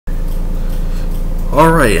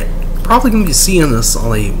Alright, probably going to be seeing this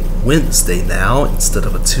on a Wednesday now instead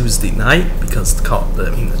of a Tuesday night because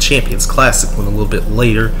the Champions Classic went a little bit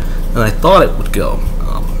later than I thought it would go.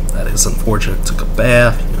 That is unfortunate. Took a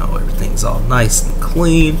bath, everything's all nice and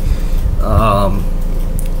clean.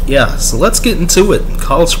 Yeah, so let's get into it.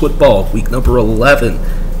 College football, week number 11.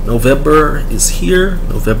 November is here.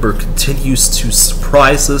 November continues to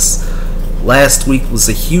surprise us. Last week was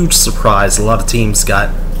a huge surprise. A lot of teams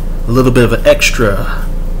got a little bit of extra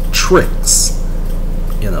tricks.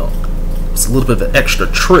 It's a little bit of extra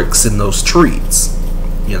tricks in those treats.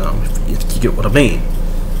 If you get what I mean.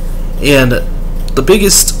 And the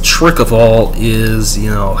biggest trick of all is,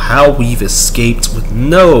 how we've escaped with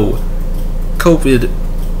no COVID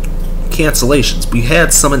cancellations. We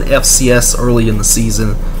had some in FCS early in the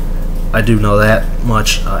season. I do know that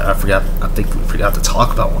much. I think we forgot to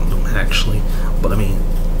talk about one of them actually. But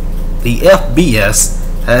the FBS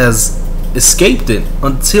has escaped it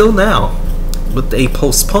until now with a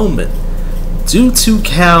postponement due to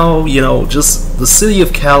Cal. Just the city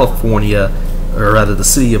of California, or rather the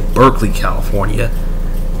city of Berkeley, California.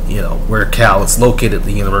 Where Cal is located.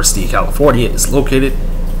 The University of California is located.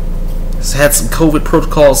 Has had some COVID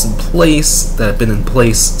protocols in place that have been in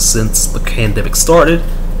place since the pandemic started,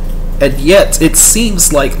 and yet it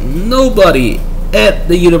seems like nobody at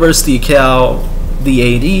the University of Cal,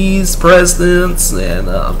 the ADs, presidents, and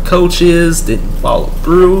coaches didn't follow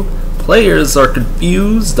through. Players are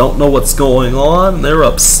confused, don't know what's going on, they're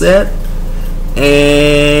upset,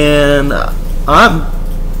 and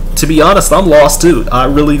to be honest, I'm lost too. I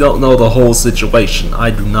really don't know the whole situation.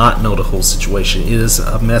 I do not know the whole situation. It is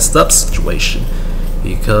a messed up situation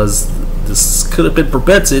because this could have been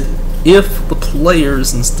prevented if the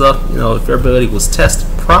players and stuff, if everybody was tested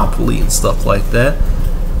properly and stuff like that.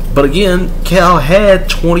 But again, Cal had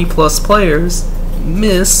 20 plus players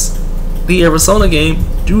miss the Arizona game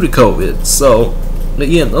due to COVID. So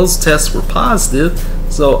again, those tests were positive.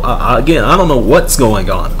 So again, I don't know what's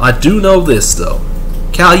going on. I do know this though.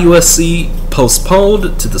 Cal USC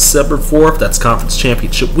postponed to December 4th. That's conference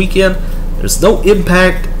championship weekend. There's no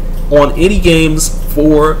impact on any games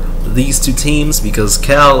for these two teams because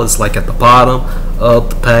Cal is like at the bottom of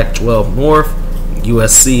the Pac-12 North.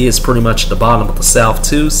 USC is pretty much at the bottom of the South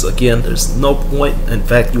too. So again, there's no point. In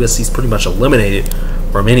fact, USC is pretty much eliminated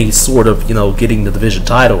from any sort of getting the division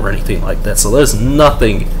title or anything like that. So there's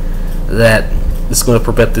nothing that is going to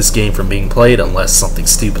prevent this game from being played unless something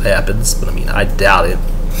stupid happens, but I doubt it.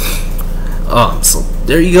 So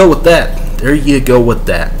there you go with that. There you go with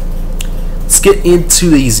that. Let's get into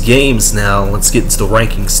these games now. Let's get into the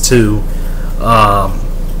rankings too.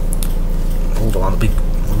 Hold on,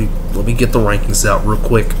 let me get the rankings out real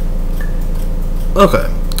quick. Okay,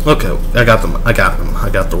 I got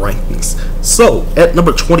the rankings. So at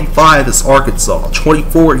number 25 is Arkansas,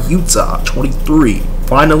 24 Utah, 23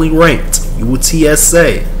 finally ranked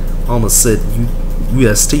UTSA. I almost said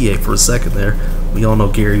USTA for a second there. We all know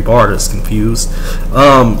Gary Barta is confused.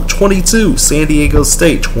 22 San Diego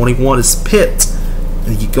State, 21 is Pitt.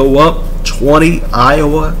 And you go up 20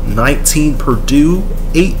 Iowa, 19 Purdue,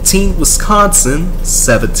 18 Wisconsin,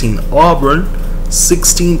 17 Auburn,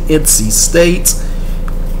 16 NC State,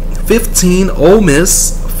 15 Ole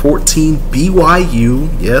Miss, 14 BYU.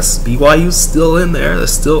 Yes, BYU's still in there. They're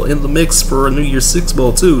still in the mix for a New Year's Six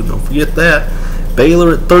Bowl too. Don't forget that.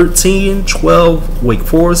 Baylor at 13, 12 Wake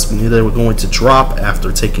Forest. We knew they were going to drop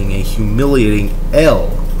after taking a humiliating L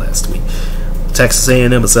last week. Texas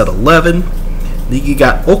A&M is at 11. Then you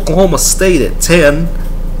got Oklahoma State at 10,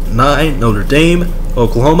 9 Notre Dame.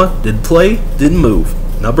 Oklahoma didn't play, didn't move.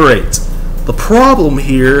 Number 8. The problem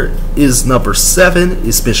here is number 7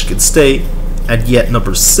 is Michigan State, and yet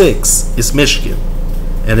number 6 is Michigan.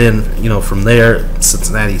 And then, from there,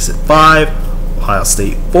 Cincinnati's at 5, Ohio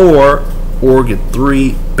State 4, Oregon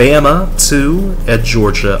 3, Bama 2, and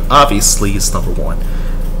Georgia obviously is number 1.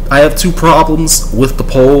 I have 2 problems with the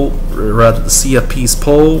poll, or rather the CFP's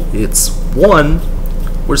poll. It's 1,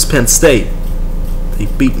 where's Penn State?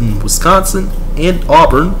 They've beaten Wisconsin and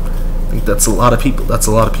Auburn. I think that's a lot of people. That's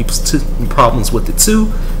a lot of people's problems with it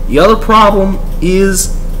too. The other problem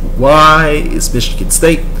is, why is Michigan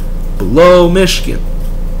State below Michigan?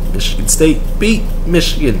 Michigan State beat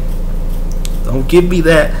Michigan. Don't give me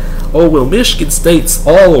that. Oh well, Michigan State's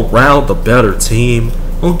all around the better team.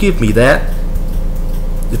 Don't give me that.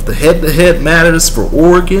 If the head-to-head matters for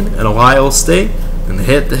Oregon and Ohio State, then the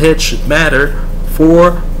head-to-head should matter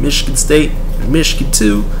for Michigan State and Michigan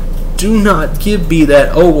too. Do not give me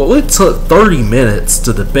that, oh well, it took 30 minutes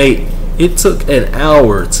to debate. It took an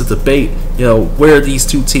hour to debate, where these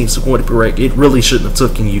two teams are going to be ranked. It really shouldn't have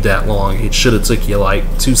taken you that long. It should have took you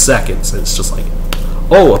like 2 seconds. It's just like,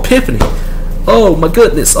 Oh, epiphany. Oh my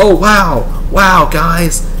goodness. Oh wow. Wow,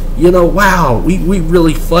 guys. Wow, we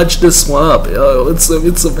really fudged this one up. It's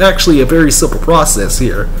actually a very simple process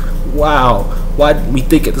here. Wow, why didn't we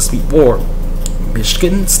think of this before?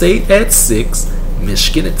 Michigan State at 6,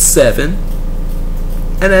 Michigan at 7,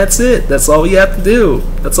 and that's it. That's all you have to do.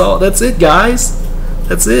 That's it, guys.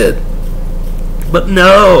 That's it. But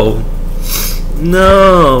no. We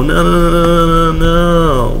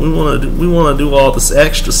wanna do all this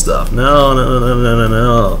extra stuff.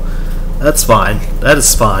 No. That's fine. That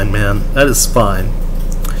is fine, man. That is fine.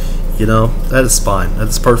 That is fine. That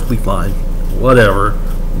is perfectly fine. Whatever,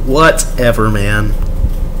 man.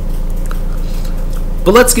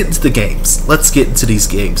 But let's get into the games. Let's get into these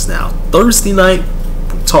games now. Thursday night,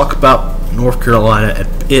 we talk about North Carolina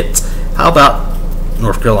at Pitt. How about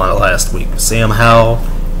North Carolina last week? Sam Howell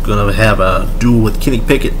gonna have a duel with Kenny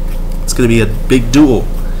Pickett. It's gonna be a big duel.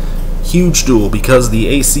 Huge duel, because the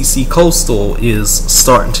ACC Coastal is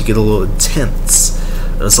starting to get a little intense.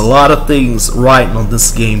 There's a lot of things riding on this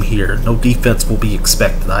game here. No defense will be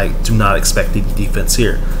expected. I do not expect any defense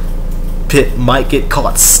here. Pitt might get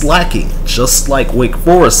caught slacking, just like Wake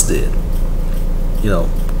Forest did.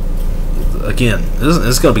 Again,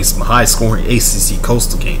 there's going to be some high-scoring ACC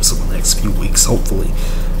Coastal games in the next few weeks, hopefully.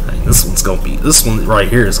 This one right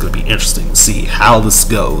here is going to be interesting to see how this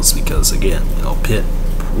goes, because again, Pitt,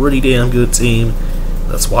 pretty damn good team.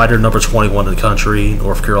 That's why they're number 21 in the country.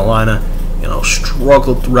 North Carolina,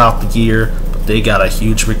 struggled throughout the year, but they got a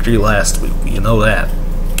huge victory last week. You know that.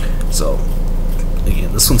 So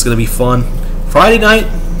again, this one's gonna be fun. Friday night,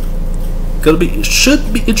 it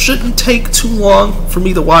shouldn't take too long for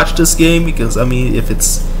me to watch this game, because I mean, if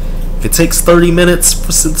it takes 30 minutes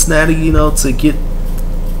for Cincinnati, to get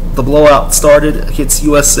the blowout started against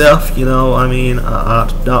USF, I do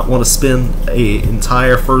not want to spend an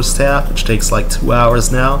entire first half, which takes like 2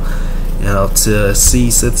 hours now, to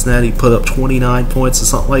see Cincinnati put up 29 points or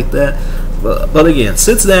something like that. But again,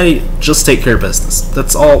 Cincinnati, just take care of business.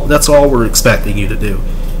 That's all we're expecting you to do.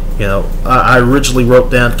 I originally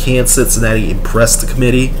wrote down, can Cincinnati impress the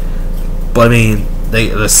committee? But I mean,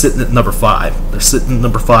 they're sitting at number 5. They're sitting at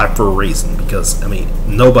number 5 for a reason, because I mean,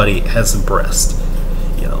 nobody has impressed.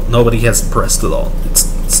 Nobody has impressed at all.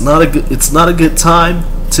 It's not a good time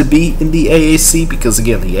to be in the AAC, because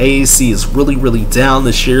again, the AAC is really down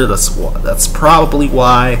this year. That's probably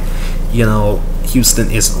why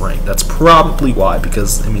Houston isn't ranked. That's probably why,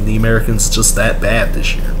 because I mean, the Americans just that bad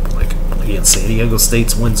this year. Like again, San Diego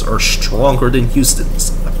State's wins are stronger than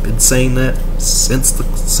Houston's. I've been saying that since the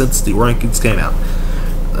rankings came out.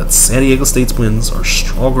 That San Diego State's wins are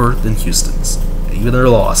stronger than Houston's. Even their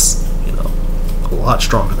loss, a lot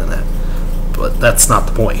stronger than that. But that's not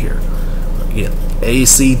the point here. Again,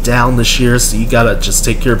 AAC down this year, so you gotta just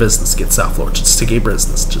take care of business. Get South Florida. Just take care of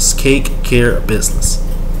business. Just take care of business.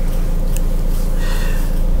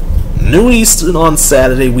 Noon Eastern on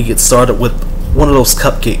Saturday, we get started with one of those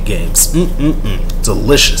cupcake games.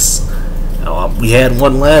 Delicious. We had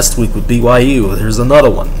one last week with BYU. There's another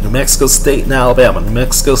one. New Mexico State and Alabama. New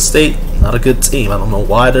Mexico State, not a good team. I don't know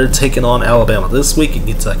why they're taking on Alabama this week and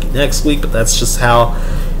Kentucky next week, but that's just how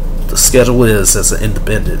the schedule is as an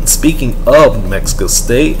independent. Speaking of New Mexico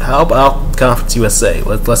State, how about Conference USA?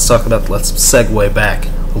 Let's segue back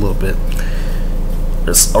a little bit.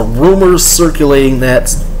 There's a rumor circulating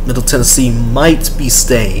that Middle Tennessee might be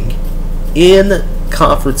staying in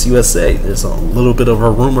Conference USA. There's a little bit of a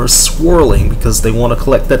rumor swirling because they want to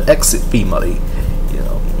collect that exit fee money.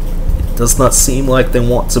 It does not seem like they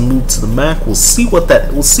want to move to the MAC. We'll see what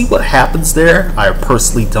happens there. I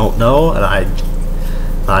personally don't know, and I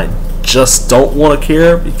just don't want to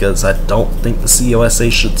care, because I don't think the CUSA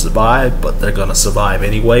should survive, but they're going to survive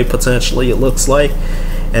anyway, potentially, it looks like.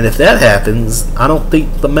 And if that happens, I don't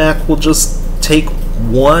think the MAC will just take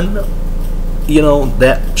one,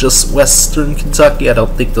 that just Western Kentucky. I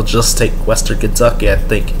don't think they'll just take Western Kentucky. I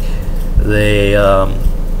think they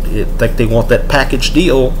want that package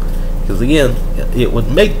deal, because again, it would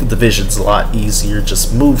make the divisions a lot easier.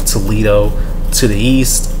 Just move Toledo to the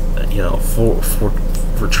east, for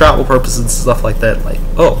travel purposes and stuff like that. Like,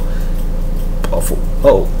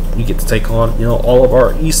 we get to take on all of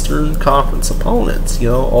our Eastern Conference opponents.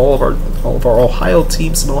 All of our Ohio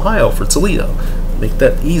teams in Ohio for Toledo. Make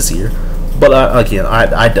that easier. But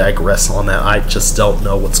I digress on that. I just don't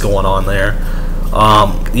know what's going on there.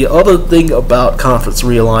 The other thing about conference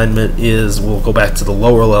realignment is, we'll go back to the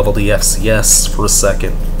lower level, the FCS, for a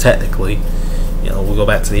second. Technically, we'll go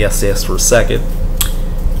back to the FCS for a second.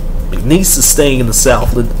 McNeese is staying in the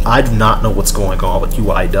Southland. I do not know what's going on with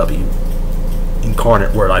UIW.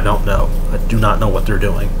 Incarnate word, I don't know. I do not know what they're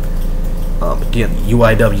doing. Again,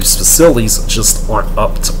 UIW's facilities just aren't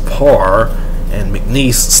up to par, and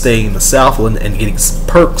McNeese staying in the Southland and getting some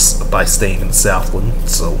perks by staying in the Southland,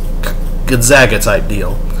 so Gonzaga type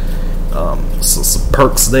deal. So some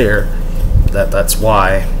perks there. That's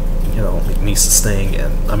why, you know, McNeese is staying.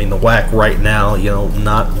 And I mean, the WAC right now, you know,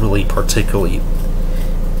 not really particularly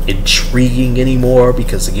intriguing anymore,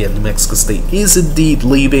 because again, New Mexico State is indeed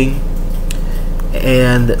leaving,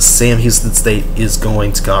 and Sam Houston State is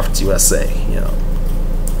going to Conference USA. You know,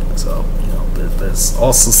 so you know, there's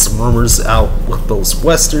also some rumors out with those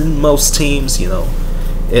westernmost teams. You know,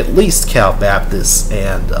 at least Cal Baptist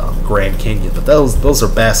and Grand Canyon, but those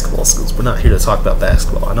are basketball schools. We're not here to talk about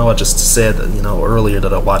basketball. I know I just said, you know, earlier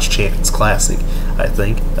that I watched Champions Classic. I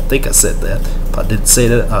think I said that. If I didn't say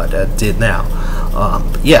that, I did now.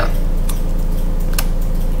 But yeah,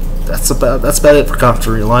 that's about it for conference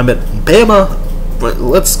realignment. Bama.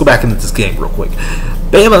 Let's go back into this game real quick.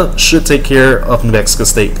 Bama should take care of New Mexico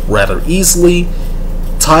State rather easily.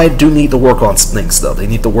 Tide do need to work on some things, though. They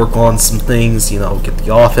need to work on some things, you know, get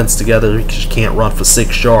the offense together, because you can't run for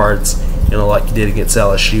 6 yards, you know, like you did against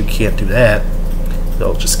LSU. You can't do that.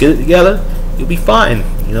 So just get it together, you'll be fine.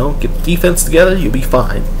 You know, get the defense together, you'll be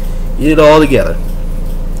fine. Get it all together.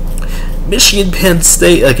 Michigan-Penn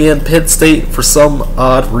State, again, Penn State, for some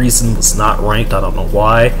odd reason, was not ranked. I don't know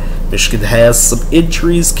why. Michigan has some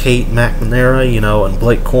injuries, Kate McNamara, you know, and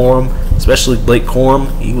Blake Corum, especially Blake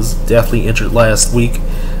Corum. He was definitely injured last week.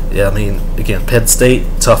 Yeah, I mean, again, Penn State,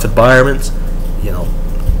 tough environment. You know,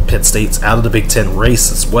 Penn State's out of the Big Ten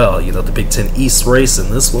race as well. You know, the Big Ten East race, and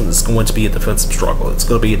this one is going to be a defensive struggle. It's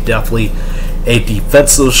going to be definitely a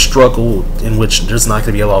defensive struggle in which there's not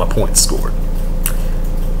going to be a lot of points scored.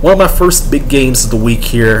 One of my first big games of the week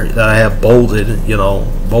here that I have bolded, you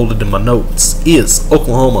know, bolded in my notes, is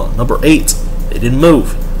Oklahoma, number 8. They didn't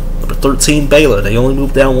move. Number 13, Baylor. They only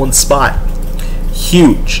moved down 1 spot.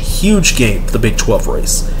 Huge game for the Big 12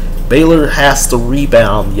 race. Baylor has to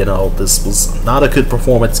rebound. You know, this was not a good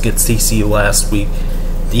performance against TCU last week.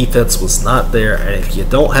 Defense was not there, and if you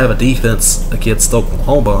don't have a defense against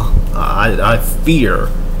Oklahoma, I fear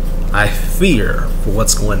for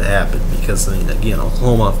what's going to happen, because, I mean, again,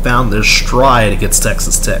 Oklahoma found their stride against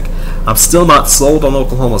Texas Tech. I'm still not sold on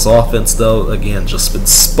Oklahoma's offense, though. Again, just been a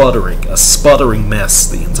sputtering mess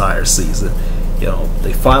the entire season. You know,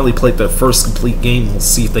 they finally played their first complete game. We'll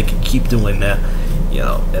see if they can keep doing that. You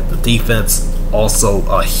know, and the defense, also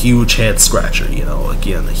a huge head scratcher. You know,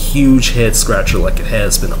 again, a huge head scratcher like it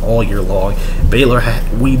has been all year long. Baylor,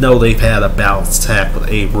 we know they've had a balanced attack with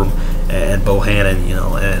Abram and Bohannon, you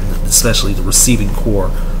know, and especially the receiving core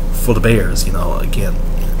for the Bears. You know, again,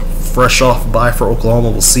 fresh off a bye for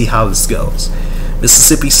Oklahoma. We'll see how this goes.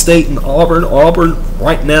 Mississippi State and Auburn. Auburn,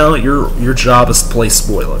 right now, your job is to play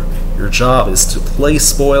spoiler. Your job is to play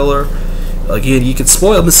spoiler. Again, you can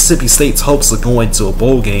spoil Mississippi State's hopes of going to a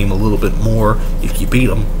bowl game a little bit more if you beat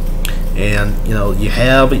them. And, you know, you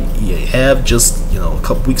have just, you know, a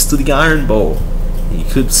couple weeks to the Iron Bowl. You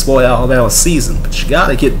could spoil Alabama's season, but you got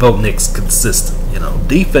to get Bo Nix consistent. You know,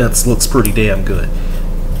 defense looks pretty damn good.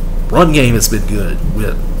 Run game has been good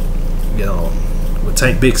with, you know, with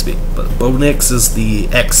Tank Bixby, but Bo Nix is the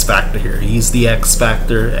X factor here. He's the X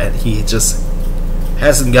factor, and he just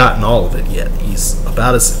hasn't gotten all of it yet. He's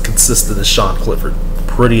about as consistent as Sean Clifford.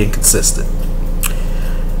 Pretty inconsistent.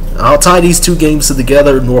 I'll tie these two games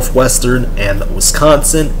together, Northwestern and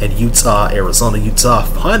Wisconsin, and Utah, Arizona. Utah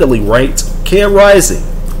finally ranked. Cam Rising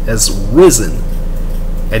has risen,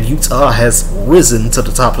 and Utah has risen to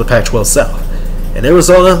the top of the Pac-12 South. And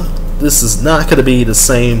Arizona, this is not going to be the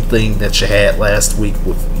same thing that you had last week.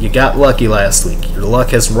 You got lucky last week. Your luck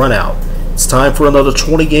has run out. It's time for another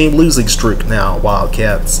 20-game losing streak now,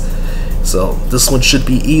 Wildcats. So this one should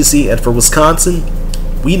be easy. And for Wisconsin,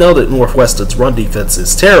 we know that Northwestern's run defense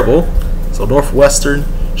is terrible, so Northwestern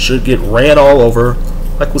should get ran all over,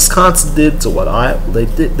 like Wisconsin did to what they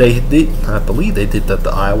did. I believe they did that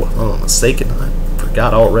to Iowa. If I'm not mistaken, I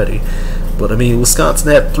forgot already. But I mean,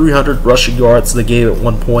 Wisconsin had 300 rushing yards in the game at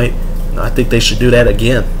one point, and I think they should do that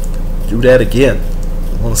again. Do that again.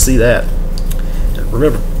 I want to see that. And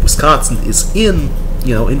remember, Wisconsin is in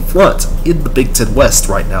front in the Big Ten West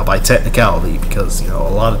right now by technicality, because, you know, a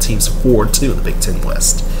lot of teams are 4-2 in the Big Ten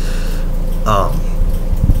West.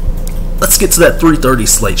 Let's get to that 3:30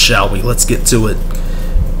 slate, shall we? Let's get to it.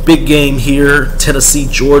 Big game here, Tennessee,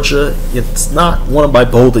 Georgia. It's not one of my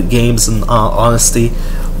bolded games in honesty,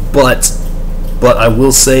 but I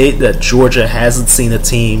will say that Georgia hasn't seen a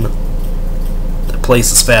team that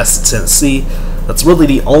plays as fast as Tennessee. That's really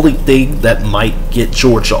the only thing that might get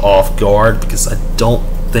Georgia off guard, because I don't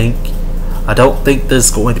think I don't think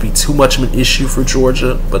there's going to be too much of an issue for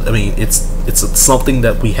Georgia, but I mean, it's something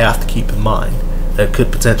that we have to keep in mind that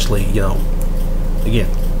could potentially, again,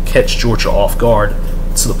 catch Georgia off guard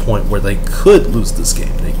to the point where they could lose this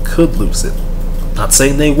game. They could lose it. Not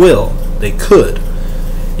saying they will. They could.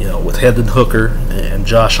 With Hendon Hooker and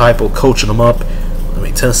Josh Heupel coaching them up. I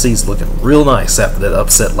mean, Tennessee's looking real nice after that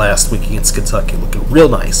upset last week against Kentucky. Looking real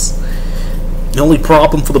nice. The only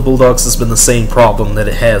problem for the Bulldogs has been the same problem that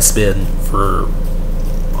it has been for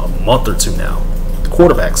a month or two now. The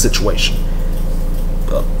quarterback situation.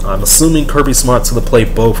 I'm assuming Kirby Smart's going to play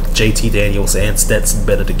both JT Daniels and Stetson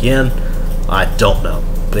Bennett again. I don't know.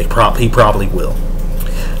 But he probably will.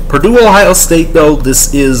 Purdue-Ohio State, though,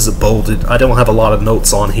 this is bolded. I don't have a lot of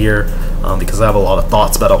notes on here because I have a lot of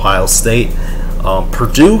thoughts about Ohio State.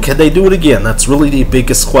 Purdue, can they do it again? That's really the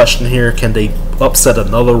biggest question here. Can they upset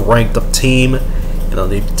another ranked-up team?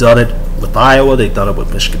 They've done it with Iowa. They've done it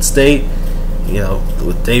with Michigan State.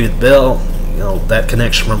 With David Bell. That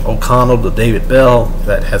connection from O'Connell to David Bell,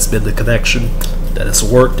 that has been the connection that has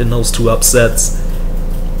worked in those two upsets.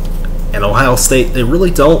 And Ohio State, they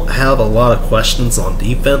really don't have a lot of questions on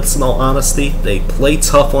defense, in all honesty. They play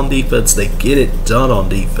tough on defense. They get it done on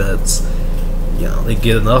defense. They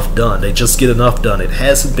get enough done. They just get enough done. It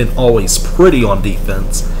hasn't been always pretty on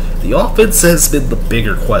defense. The offense has been the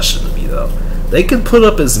bigger question to me, though. They can put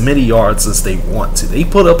up as many yards as they want to. They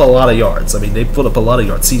put up a lot of yards. I mean, they put up a lot of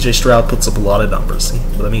yards. C.J. Stroud puts up a lot of numbers.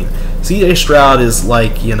 But, I mean, C.J. Stroud is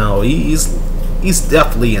like, he's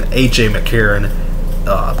definitely an A.J. McCarron,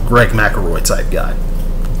 Greg McElroy type guy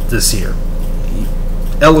this year.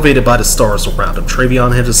 Elevated by the stars around him.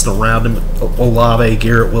 Travion Henderson around him. Olave,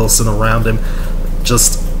 Garrett Wilson around him.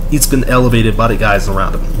 He's been elevated by the guys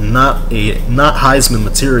around him. Not Heisman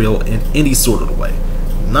material in any sort of way.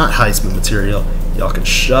 Not Heisman material. Y'all can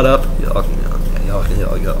shut up. Y'all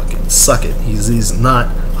can suck it. He's not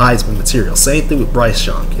Heisman material. Same thing with Bryce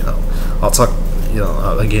Young. I'll talk.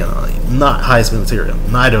 Again, not Heisman material.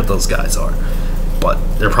 Neither of those guys are. But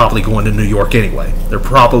they're probably going to New York anyway. They're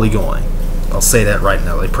probably going. I'll say that right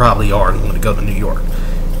now. They probably are going to go to New York.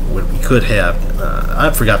 We could have.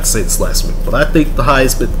 I forgot to say this last week, but I think the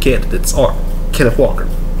Heisman candidates are Kenneth Walker,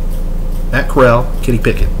 Matt Corral, Kenny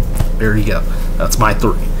Pickett. There you go. That's my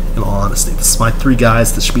three. In all honesty, this is my three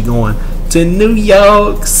guys that should be going to New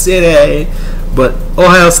York City. But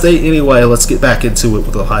Ohio State, anyway. Let's get back into it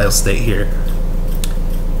with Ohio State here.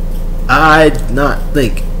 I do not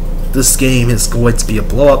think this game is going to be a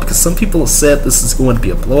blowout, because some people have said this is going to be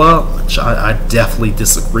a blowout, which I definitely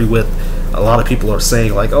disagree with. A lot of people are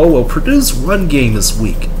saying, like, oh, well, Purdue's run game is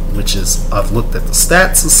weak, which is, I've looked at the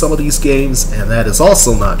stats of some of these games, and that is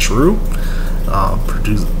also not true.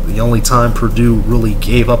 The only time Purdue really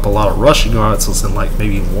gave up a lot of rushing yards was in, like,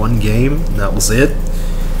 maybe one game, and that was it.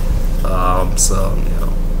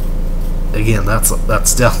 Again,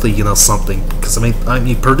 that's definitely something, because I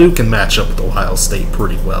mean Purdue can match up with Ohio State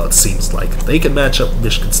pretty well. It seems like if they can match up with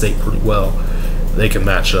Michigan State pretty well, they can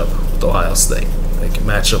match up with Ohio State. They can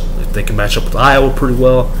match up with Iowa pretty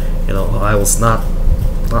well. Iowa's not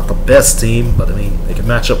the best team, but I mean they can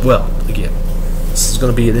match up well. Again, this is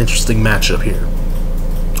going to be an interesting matchup here.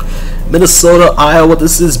 Minnesota, Iowa.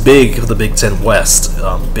 This is big for the Big Ten West.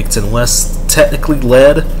 Big Ten West technically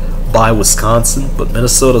led by Wisconsin, but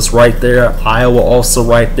Minnesota's right there. Iowa also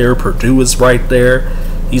right there. Purdue is right there.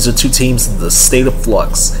 These are two teams in the state of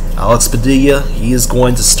flux. Alex Padilla, he is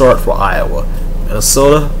going to start for Iowa.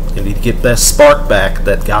 Minnesota, they need to get that spark back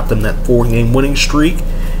that got them that 4-game winning streak,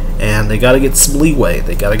 and they got to get some leeway.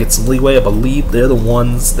 I believe they're the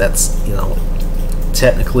ones that's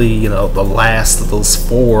technically the last of those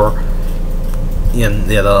four. In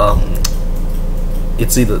that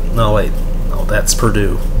it's either that's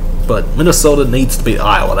Purdue. But Minnesota needs to beat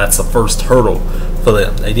Iowa. That's the first hurdle for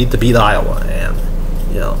them. They need to beat Iowa. And,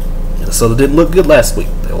 Minnesota didn't look good last week.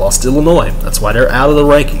 They lost to Illinois. That's why they're out of the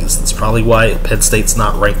rankings. That's probably why Penn State's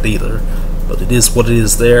not ranked either. But it is what it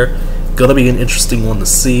is there. Gonna be an interesting one to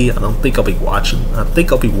see. I don't think I'll be watching. I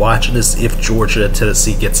think I'll be watching this if Georgia and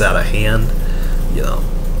Tennessee gets out of hand.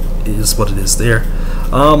 It is what it is there.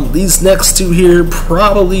 These next two here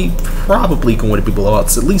probably going to be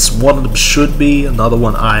blowouts. At least one of them should be. Another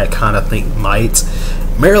one I kind of think might.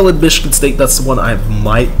 Maryland, Michigan State. That's the one I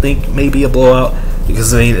might think may be a blowout,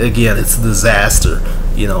 because I mean, again, it's a disaster.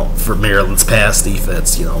 For Maryland's pass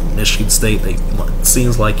defense. Michigan State. It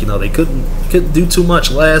seems like they couldn't do too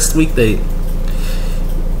much last week. They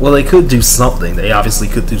could do something. They obviously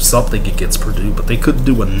could do something against Purdue, but they couldn't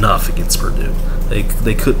do enough against Purdue.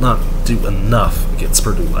 They could not do enough against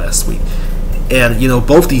Purdue last week. And, you know,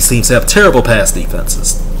 both these teams have terrible pass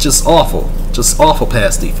defenses. Just awful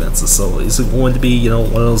pass defenses. So is it going to be, you know,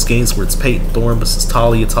 one of those games where it's Peyton Thorne versus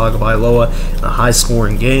Talia Tagovailoa in a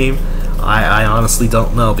high-scoring game? I honestly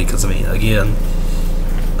don't know, because, I mean, again,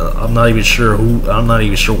 I'm not even sure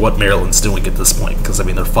what Maryland's doing at this point, because, I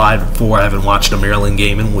mean, they're 5-4. I haven't watched a Maryland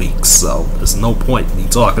game in weeks, so there's no point in me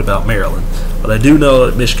talking about Maryland. But I do know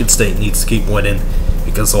that Michigan State needs to keep winning,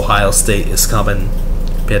 because Ohio State is coming,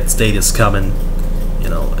 Penn State is coming. You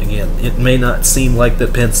know, again, it may not seem like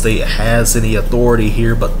that Penn State has any authority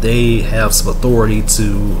here, but they have some authority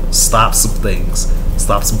to stop some things,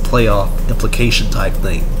 stop some playoff implication type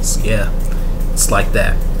things. Yeah, it's like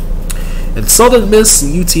that. And Southern Miss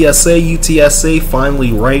and UTSA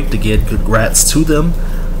finally ranked. Again, congrats to them.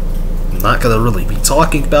 I'm not going to really be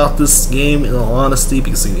talking about this game in all honesty,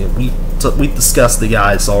 because again, we discussed the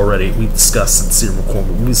guys already. We discussed Sincere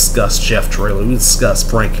McCormick. We discussed Jeff Traylor. We discussed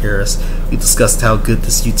Frank Harris. We discussed how good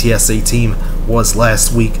this UTSA team was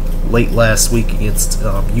late last week against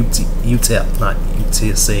UTEP, not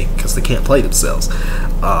UTSA, because they can't play themselves.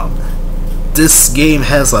 This game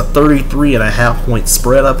has a 33.5 point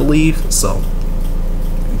spread, I believe. So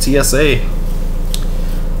UTSA,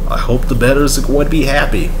 I hope the bettors are going to be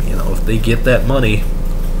happy. You know, if they get that money.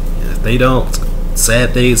 If they don't,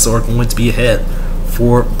 sad days are going to be ahead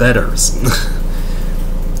for bettors.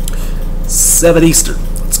 7 Eastern.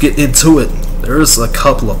 Let's get into it. There's a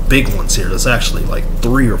couple of big ones here. There's actually like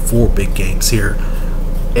 3 or 4 big games here.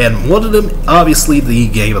 And one of them, obviously the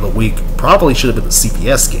game of the week, probably should have been the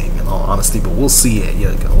CBS game, in all honesty, but we'll see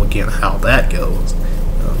again how that goes.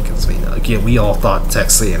 Because, I mean, again, we all thought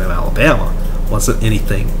Texas A&M Alabama wasn't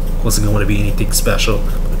going to be anything special.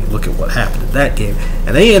 But if you look at what happened in that game.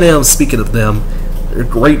 And A&M, speaking of them, their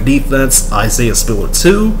great defense, Isaiah Spiller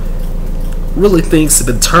too. Really, things have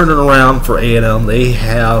been turning around for A&M. They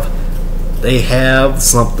have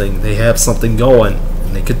something. They have something going,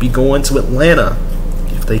 and they could be going to Atlanta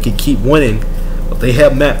if they could keep winning. But they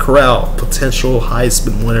have Matt Corral, potential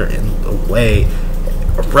Heisman winner, in the way.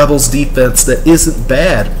 A Rebels defense that isn't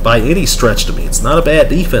bad by any stretch to me. It's not a bad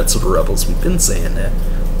defense of the Rebels. We've been saying that.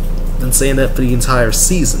 We've been saying that for the entire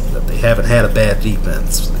season, that they haven't had a bad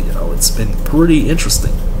defense. You know, it's been pretty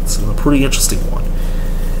interesting. It's been a pretty interesting one.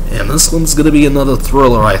 And this one's going to be another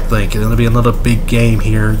thriller, I think. It's going to be another big game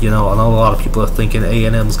here. You know, I know a lot of people are thinking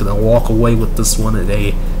A&M's going to walk away with this one in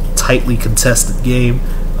a tightly contested game.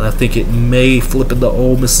 And I think it may flip into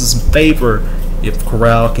Ole Miss's favor if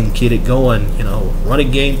Corral can get it going. You know,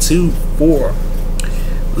 running game 2 for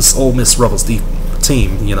this Ole Miss Rebels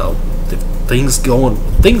team. You know, if things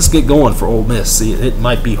get going for Ole Miss, it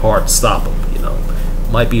might be hard to stop them. You know,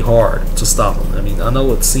 might be hard to stop them. I mean, I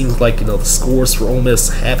know it seems like, you know, the scores for Ole Miss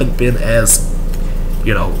haven't been as,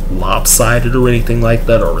 you know, lopsided or anything like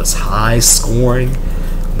that, or as high scoring.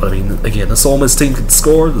 But I mean, again, this Ole Miss team can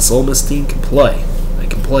score. This Ole Miss team can play. They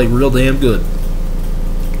can play real damn good.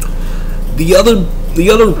 The other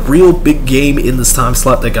real big game in this time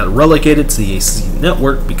slot that got relegated to the ACC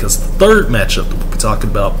network, because the third matchup that we'll be talking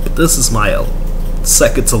about, but this is my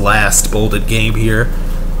second to last bolded game here,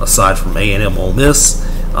 aside from A&M-Ole Miss.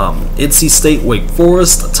 NC State Wake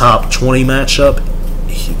Forest, a top 20 matchup.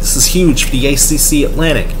 This is huge for the ACC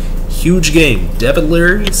Atlantic. Huge game. Devin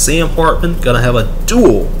Leary, Sam Hartman, gonna have a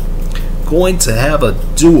duel.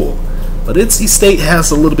 But NC State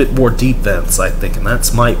has a little bit more defense, I think, and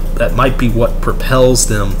that might be what propels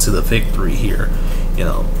them to the victory here. You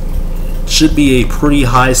know, it should be a pretty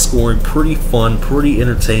high-scoring, pretty fun, pretty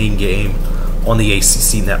entertaining game on the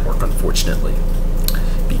ACC network, unfortunately.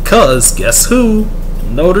 Because guess who?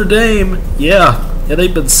 Notre Dame. Yeah,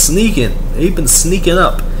 they've been sneaking. They've been sneaking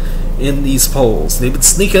up in these polls. They've been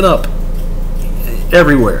sneaking up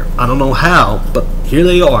everywhere. I don't know how, but here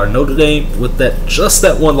they are. Notre Dame with just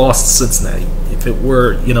that one loss to Cincinnati. If it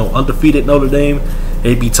were, you know, undefeated Notre Dame,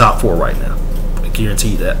 they'd be top 4 right now. I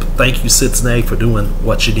guarantee you that. But thank you, Cincinnati, for doing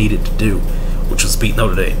what you needed to do, which was beat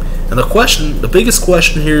Notre Dame. And the biggest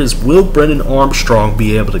question here is, will Brennan Armstrong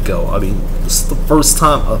be able to go? I mean, this is the first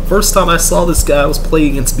time I saw this guy was play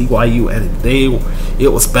against BYU, and it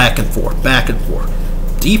was back and forth.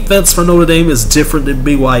 Defense for Notre Dame is different than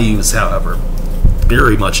BYU's, however.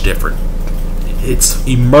 Very much different. It's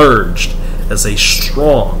emerged as a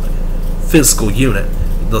strong physical unit.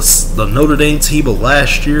 The Notre Dame team of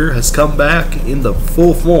last year has come back in the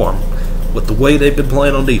full form with the way they've been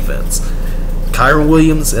playing on defense. Kyron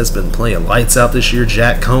Williams has been playing lights out this year.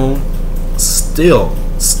 Jack Cohn still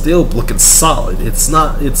looking solid. It's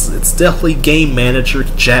definitely game manager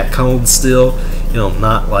Jack Cohn still. You know,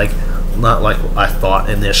 not like I thought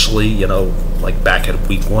initially. You know, like back at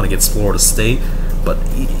week 1 against Florida State. but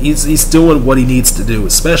he's doing what he needs to do,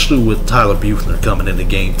 especially with Tyler Buchner coming in the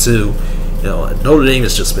game too. You know, Notre Dame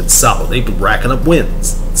has just been solid. They've been racking up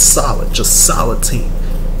wins. Solid, just solid team.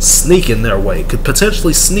 Sneaking their way, could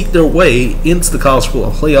potentially sneak their way into the college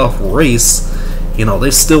football playoff race. You know,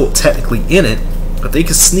 they're still technically in it, but they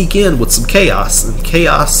could sneak in with some chaos, and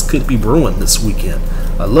chaos could be brewing this weekend.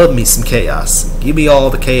 I love me some chaos. Give me all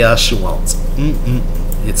the chaos you want.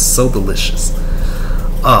 It's so delicious.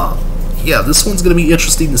 Yeah, this one's going to be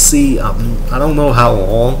interesting to see. I don't know how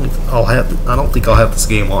long I'll have. I don't think I'll have this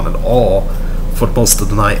game on at all for most of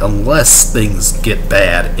the night, unless things get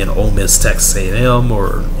bad in Ole Miss, Texas A&M,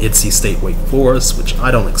 or NC State, Wake Forest, which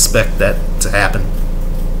I don't expect that to happen.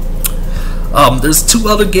 There's two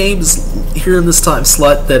other games here in this time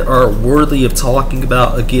slot that are worthy of talking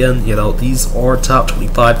about. Again, you know, these are top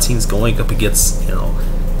 25 teams going up against, you know,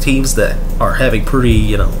 teams that are having pretty,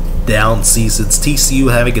 you know, down seasons.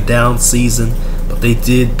 TCU having a down season, but they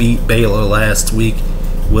did beat Baylor last week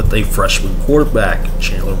with a freshman quarterback,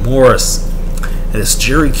 Chandler Morris. And it's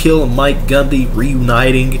Jerry Kill and Mike Gundy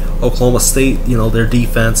reuniting Oklahoma State. You know, their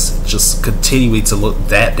defense just continuing to look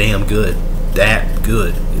that damn good. That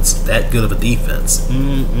good. It's that good of a defense.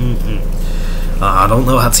 I don't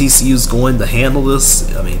know how TCU is going to handle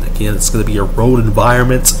this. I mean, again, it's going to be a road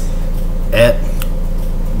environment at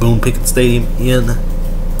Boone Pickens Stadium in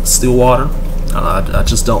Stillwater. I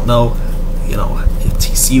just don't know, you know, if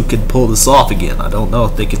TCU can pull this off again. I don't know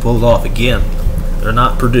if they can pull it off again. They're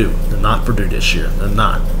not Purdue. They're not Purdue this year. They're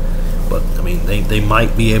not. But, I mean, they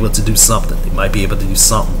might be able to do something. They might be able to do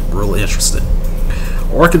something really interesting.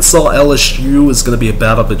 Arkansas LSU is going to be a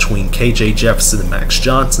battle between KJ Jefferson and Max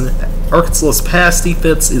Johnson. Arkansas's pass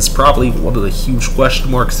defense is probably one of the huge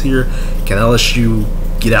question marks here. Can LSU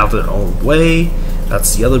get out their own way?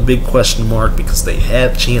 That's the other big question mark, because they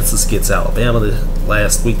had chances against Alabama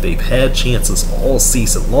last week. They've had chances all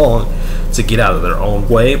season long to get out of their own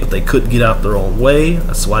way, but they couldn't get out their own way.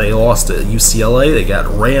 That's why they lost to UCLA. They got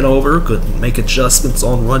ran over, couldn't make adjustments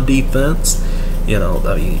on run defense. You know,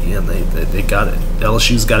 I mean, and they got it.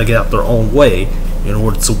 LSU's got to get out their own way in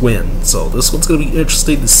order to win. So this one's going to be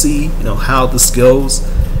interesting to see, you know, how this goes,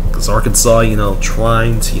 because Arkansas, you know,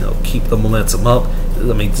 trying to, you know, keep the momentum up.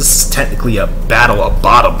 I mean, this is technically a battle of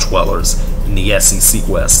bottom dwellers in the SEC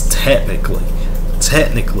West. Technically,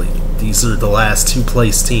 these are the last two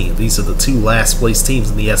place teams. These are the two last place teams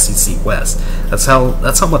in the SEC West. That's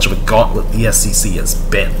how much of a gauntlet the SEC has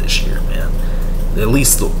been this year, man. At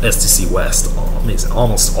least the SEC West.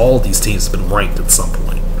 Almost all these teams have been ranked at some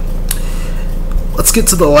point. Let's get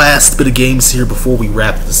to the last bit of games here before we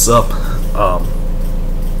wrap this up.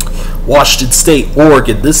 Washington State,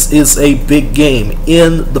 Oregon. This is a big game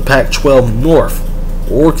in the Pac-12 North.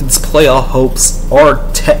 Oregon's playoff hopes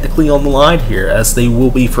are technically on the line here, as they will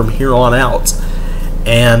be from here on out.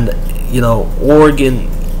 And, you know, Oregon,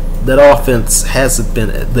 that offense hasn't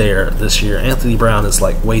been there this year. Anthony Brown is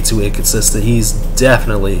like way too inconsistent. He's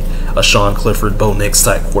definitely a Sean Clifford, Bo Nix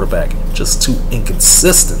type quarterback. Just too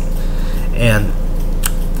inconsistent. And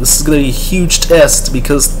this is going to be a huge test,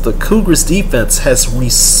 because the Cougars defense has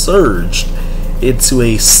resurged into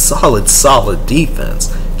a solid defense.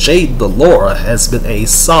 Jaden DeLora has been a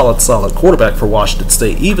solid quarterback for Washington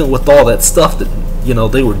State, even with all that stuff that, you know,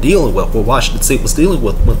 they were dealing with, what Washington State was dealing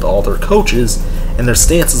with all their coaches and their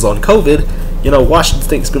stances on COVID. You know, Washington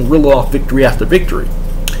State's been reeling off victory after victory.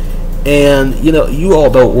 And, you know, you all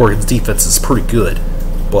know Oregon's defense is pretty good,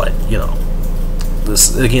 but, you know,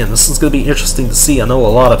 this is going to be interesting to see. I know a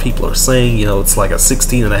lot of people are saying, you know, it's like a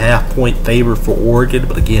 16.5-point favor for Oregon,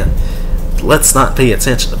 but again, let's not pay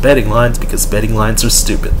attention to betting lines, because betting lines are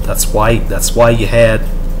stupid. That's why you had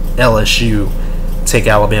LSU take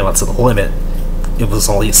Alabama to the limit. It was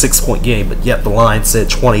only a 6-point game, but yet the line said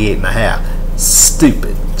 28.5.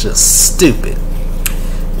 Stupid, just stupid.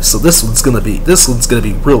 So this one's gonna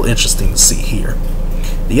be real interesting to see here.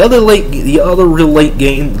 The other real late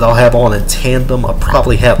game that I'll have on in tandem, I'll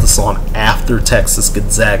probably have this on after Texas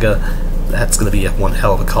Gonzaga. That's going to be one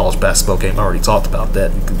hell of a college basketball game. I already talked about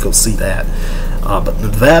that. You can go see that. But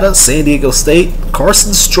Nevada, San Diego State,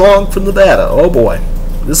 Carson Strong from Nevada. Oh boy,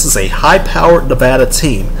 this is a high-powered Nevada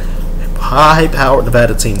team.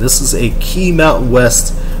 This is a key Mountain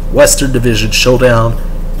West Western Division showdown,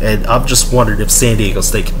 and I'm just wondering if San Diego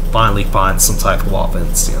State can finally find some type of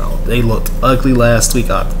offense. You know, they looked ugly last week.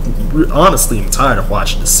 I honestly am tired of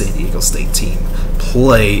watching the San Diego State team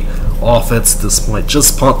play offense at this point.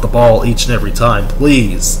 Just punt the ball each and every time,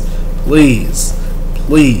 please.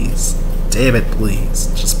 Damn it, please.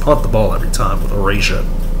 Just punt the ball every time with erasure.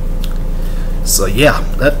 So yeah,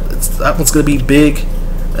 that one's going to be big,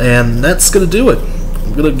 and that's going to do it.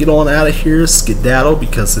 I'm gonna get on out of here, skedaddle,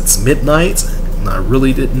 because it's midnight, and I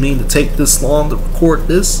really didn't mean to take this long to record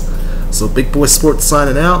this. So Big Boy Sports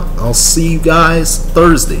signing out. I'll see you guys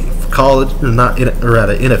Thursday for college, or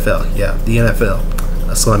NFL. Yeah, the NFL.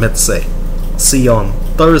 That's what I meant to say. I'll see you on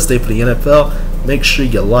Thursday for the NFL. Make sure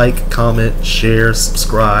you like, comment, share,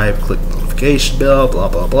 subscribe, click the notification bell, blah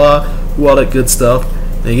blah blah, do all that good stuff.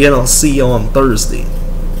 And again, I'll see you on Thursday.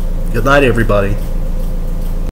 Good night, everybody.